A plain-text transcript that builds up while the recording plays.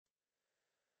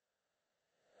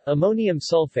Ammonium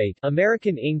sulfate,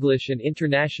 American English and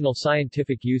international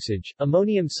scientific usage,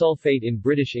 ammonium sulfate in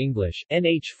British English,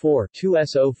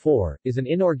 NH4-2SO4, is an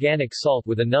inorganic salt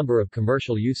with a number of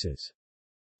commercial uses.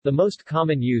 The most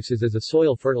common use is as a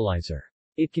soil fertilizer.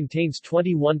 It contains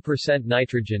 21%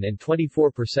 nitrogen and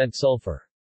 24% sulfur.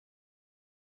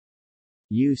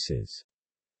 Uses.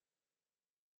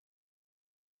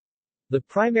 The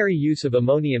primary use of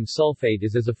ammonium sulfate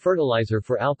is as a fertilizer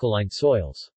for alkaline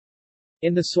soils.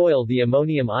 In the soil, the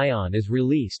ammonium ion is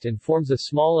released and forms a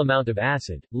small amount of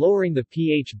acid, lowering the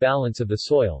pH balance of the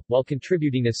soil, while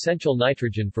contributing essential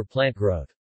nitrogen for plant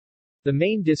growth. The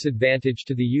main disadvantage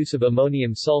to the use of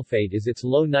ammonium sulfate is its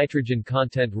low nitrogen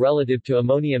content relative to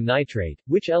ammonium nitrate,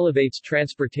 which elevates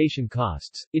transportation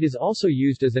costs. It is also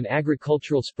used as an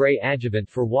agricultural spray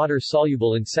adjuvant for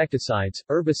water-soluble insecticides,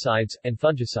 herbicides, and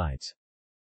fungicides.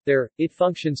 It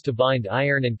functions to bind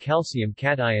iron and calcium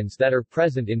cations that are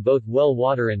present in both well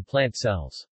water and plant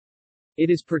cells.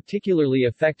 It is particularly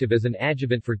effective as an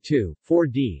adjuvant for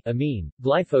 2,4-D-amine,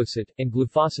 glyphosate, and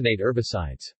glufosinate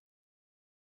herbicides.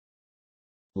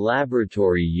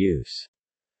 Laboratory use.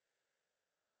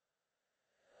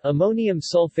 Ammonium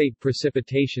sulfate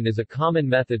precipitation is a common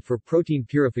method for protein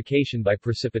purification by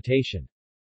precipitation.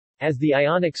 As the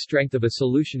ionic strength of a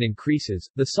solution increases,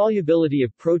 the solubility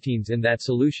of proteins in that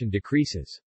solution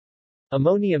decreases.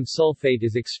 Ammonium sulfate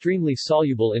is extremely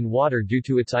soluble in water due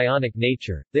to its ionic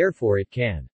nature, therefore it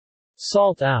can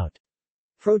salt out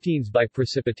proteins by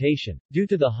precipitation. Due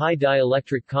to the high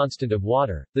dielectric constant of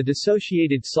water, the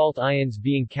dissociated salt ions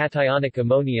being cationic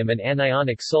ammonium and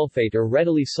anionic sulfate are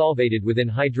readily solvated within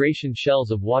hydration shells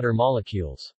of water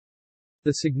molecules.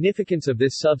 The significance of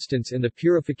this substance in the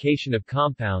purification of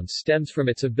compounds stems from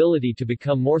its ability to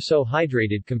become more so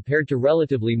hydrated compared to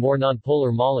relatively more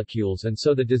nonpolar molecules, and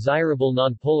so the desirable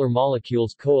nonpolar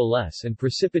molecules coalesce and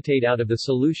precipitate out of the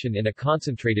solution in a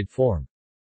concentrated form.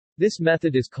 This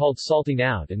method is called salting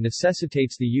out and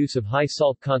necessitates the use of high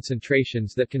salt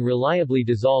concentrations that can reliably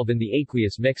dissolve in the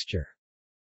aqueous mixture.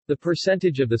 The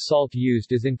percentage of the salt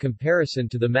used is in comparison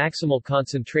to the maximal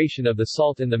concentration of the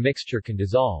salt in the mixture can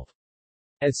dissolve.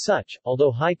 As such,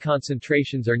 although high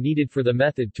concentrations are needed for the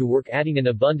method to work, adding an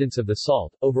abundance of the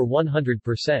salt, over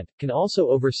 100%, can also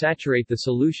oversaturate the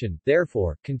solution,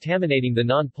 therefore, contaminating the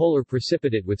nonpolar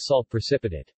precipitate with salt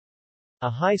precipitate. A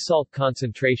high salt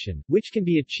concentration, which can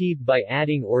be achieved by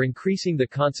adding or increasing the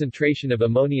concentration of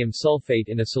ammonium sulfate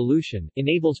in a solution,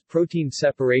 enables protein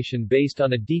separation based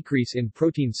on a decrease in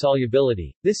protein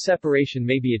solubility. This separation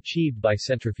may be achieved by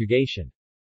centrifugation.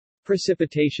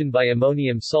 Precipitation by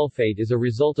ammonium sulfate is a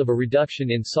result of a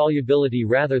reduction in solubility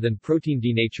rather than protein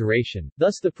denaturation,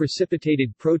 thus the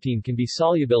precipitated protein can be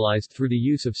solubilized through the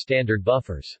use of standard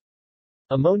buffers.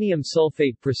 Ammonium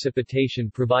sulfate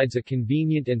precipitation provides a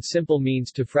convenient and simple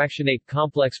means to fractionate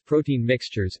complex protein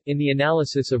mixtures. In the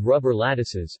analysis of rubber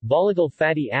lattices, volatile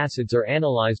fatty acids are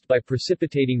analyzed by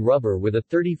precipitating rubber with a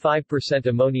 35%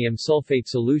 ammonium sulfate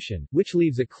solution, which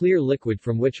leaves a clear liquid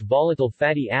from which volatile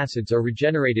fatty acids are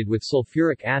regenerated with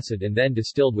sulfuric acid and then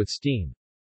distilled with steam.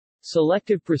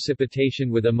 Selective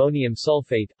precipitation with ammonium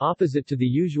sulfate, opposite to the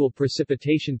usual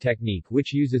precipitation technique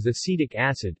which uses acetic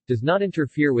acid, does not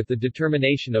interfere with the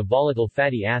determination of volatile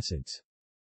fatty acids.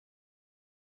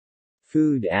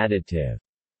 Food additive.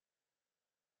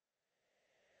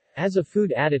 As a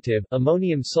food additive,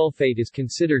 ammonium sulfate is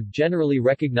considered generally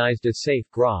recognized as safe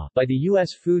 (GRA) by the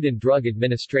U.S. Food and Drug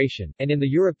Administration, and in the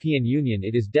European Union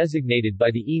it is designated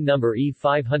by the E number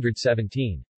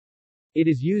E517. It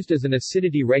is used as an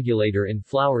acidity regulator in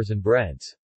flours and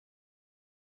breads.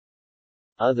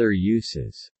 Other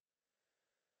uses.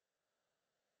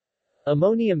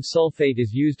 Ammonium sulfate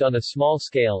is used on a small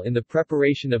scale in the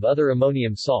preparation of other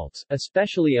ammonium salts,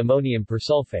 especially ammonium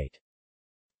persulfate.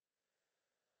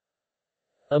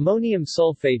 Ammonium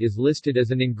sulfate is listed as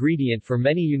an ingredient for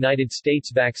many United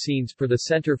States vaccines per the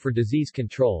Center for Disease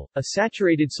Control. A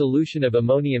saturated solution of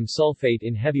ammonium sulfate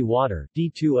in heavy water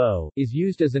D2O, is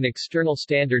used as an external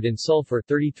standard in sulfur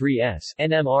 33S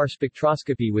NMR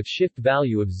spectroscopy with shift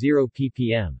value of 0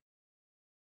 ppm.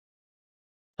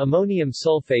 Ammonium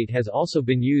sulfate has also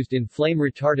been used in flame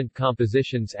retardant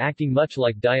compositions acting much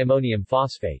like diammonium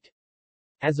phosphate.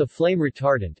 As a flame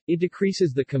retardant, it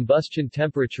decreases the combustion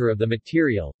temperature of the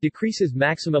material, decreases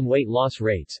maximum weight loss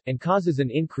rates, and causes an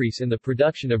increase in the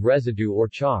production of residue or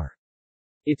char.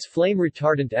 Its flame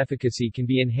retardant efficacy can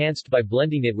be enhanced by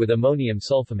blending it with ammonium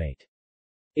sulfamate.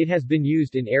 It has been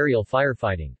used in aerial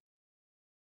firefighting.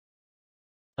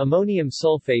 Ammonium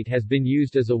sulfate has been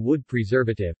used as a wood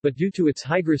preservative, but due to its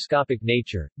hygroscopic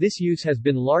nature, this use has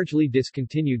been largely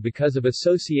discontinued because of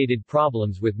associated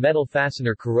problems with metal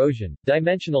fastener corrosion,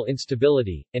 dimensional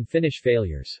instability, and finish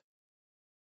failures.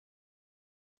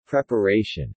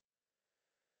 Preparation.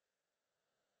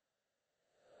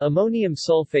 Ammonium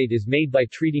sulfate is made by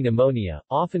treating ammonia,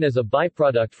 often as a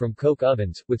byproduct from coke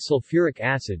ovens, with sulfuric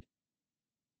acid,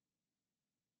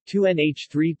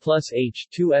 2NH3 plus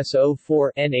H2SO4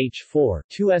 NH4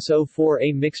 2SO4.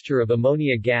 A mixture of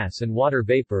ammonia gas and water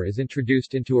vapor is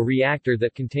introduced into a reactor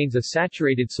that contains a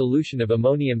saturated solution of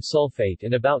ammonium sulfate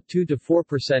and about 2 to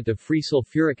 4% of free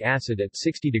sulfuric acid at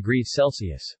 60 degrees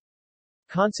Celsius.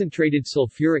 Concentrated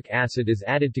sulfuric acid is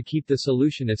added to keep the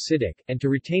solution acidic, and to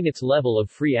retain its level of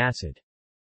free acid.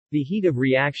 The heat of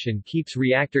reaction keeps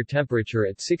reactor temperature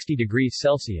at 60 degrees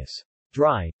Celsius.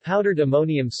 Dry, powdered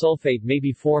ammonium sulfate may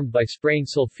be formed by spraying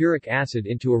sulfuric acid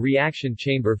into a reaction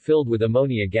chamber filled with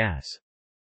ammonia gas.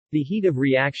 The heat of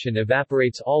reaction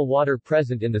evaporates all water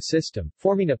present in the system,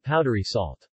 forming a powdery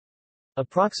salt.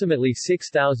 Approximately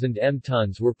 6,000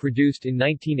 m-tons were produced in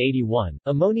 1981.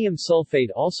 Ammonium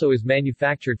sulfate also is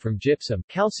manufactured from gypsum,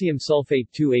 calcium sulfate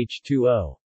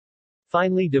 2H2O.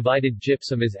 Finely divided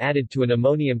gypsum is added to an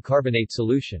ammonium carbonate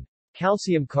solution.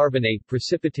 Calcium carbonate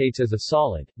precipitates as a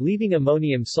solid, leaving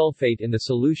ammonium sulfate in the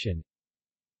solution.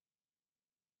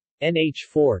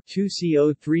 NH4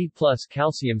 2CO3 plus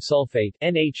calcium sulfate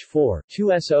NH4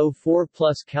 2SO4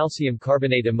 plus calcium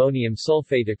carbonate. Ammonium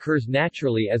sulfate occurs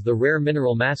naturally as the rare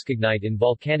mineral mascagnite in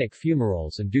volcanic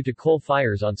fumaroles and due to coal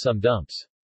fires on some dumps.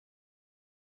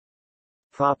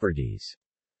 Properties.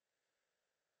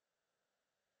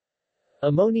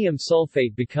 Ammonium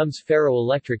sulfate becomes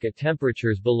ferroelectric at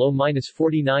temperatures below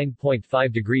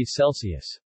 -49.5 degrees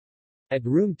Celsius. At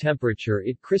room temperature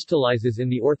it crystallizes in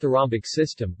the orthorhombic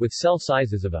system, with cell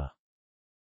sizes of a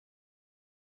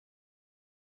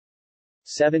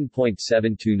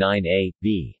 7.729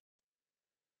 a.b.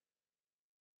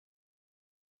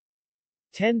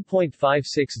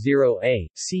 10.560 a,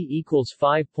 C equals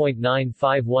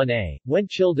 5.951 a. When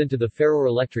chilled into the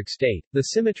ferroelectric state, the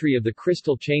symmetry of the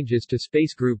crystal changes to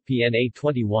space group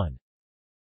PNA21.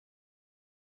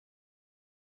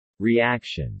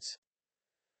 Reactions.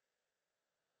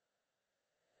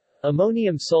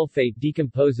 Ammonium sulfate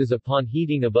decomposes upon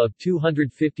heating above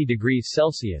 250 degrees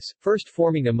Celsius, first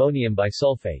forming ammonium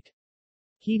bisulfate.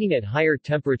 Heating at higher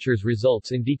temperatures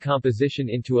results in decomposition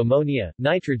into ammonia,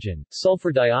 nitrogen,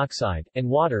 sulfur dioxide, and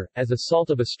water, as a salt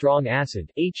of a strong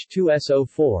acid,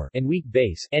 H2SO4, and weak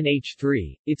base,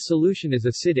 NH3. Its solution is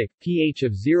acidic, pH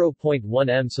of 0.1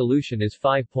 m. Solution is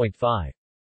 5.5.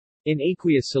 In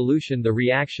aqueous solution the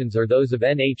reactions are those of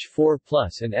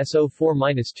NH4+ and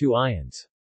SO4-2 ions.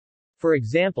 For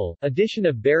example, addition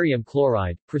of barium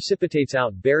chloride precipitates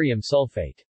out barium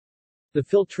sulfate. The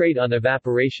filtrate on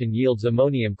evaporation yields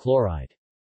ammonium chloride.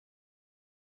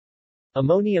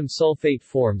 Ammonium sulfate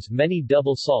forms many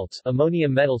double salts,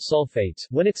 ammonium metal sulfates,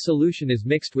 when its solution is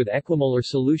mixed with equimolar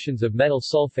solutions of metal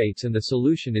sulfates and the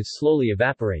solution is slowly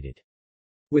evaporated.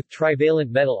 With trivalent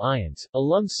metal ions,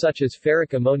 alums such as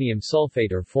ferric ammonium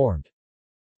sulfate are formed.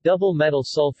 Double metal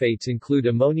sulfates include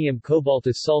ammonium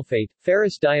cobaltous sulfate,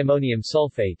 ferrous diammonium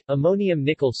sulfate, ammonium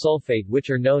nickel sulfate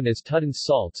which are known as Tudden's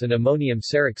salts and ammonium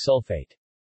ceric sulfate.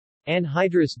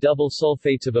 Anhydrous double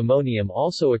sulfates of ammonium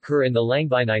also occur in the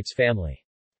langbinites family.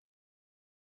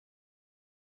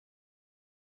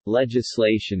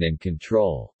 Legislation and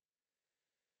control.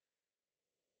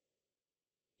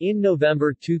 In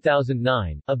November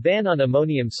 2009, a ban on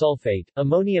ammonium sulfate,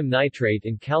 ammonium nitrate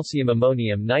and calcium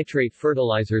ammonium nitrate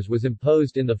fertilizers was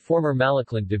imposed in the former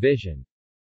Malakland division,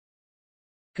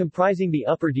 comprising the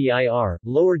Upper Dir,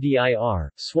 Lower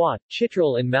Dir, Swat,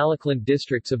 Chitral and Malakland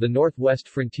districts of the Northwest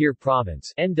Frontier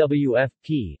Province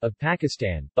NWFP of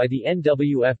Pakistan, by the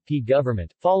NWFP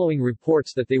government, following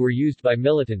reports that they were used by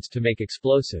militants to make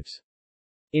explosives.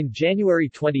 In January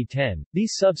 2010,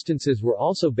 these substances were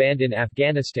also banned in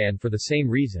Afghanistan for the same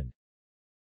reason.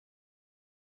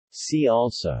 See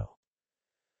also: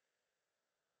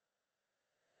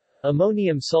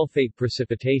 Ammonium sulfate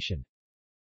precipitation.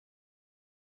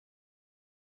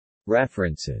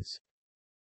 References.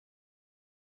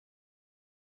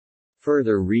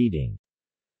 Further reading.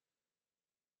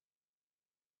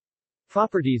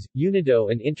 Properties,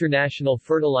 UNIDO and International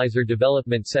Fertilizer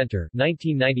Development Center,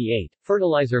 1998,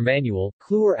 Fertilizer Manual,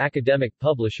 Kluwer Academic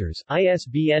Publishers,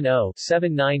 ISBN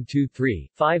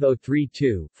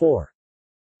 0-7923-5032-4.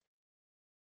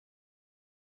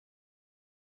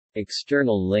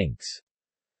 External links.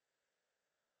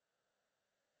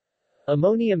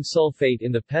 Ammonium sulfate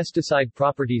in the Pesticide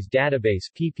Properties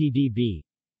Database PPDB.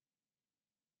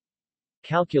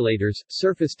 calculators,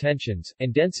 surface tensions,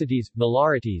 and densities,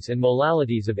 molarities and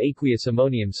molalities of aqueous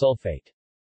ammonium sulfate.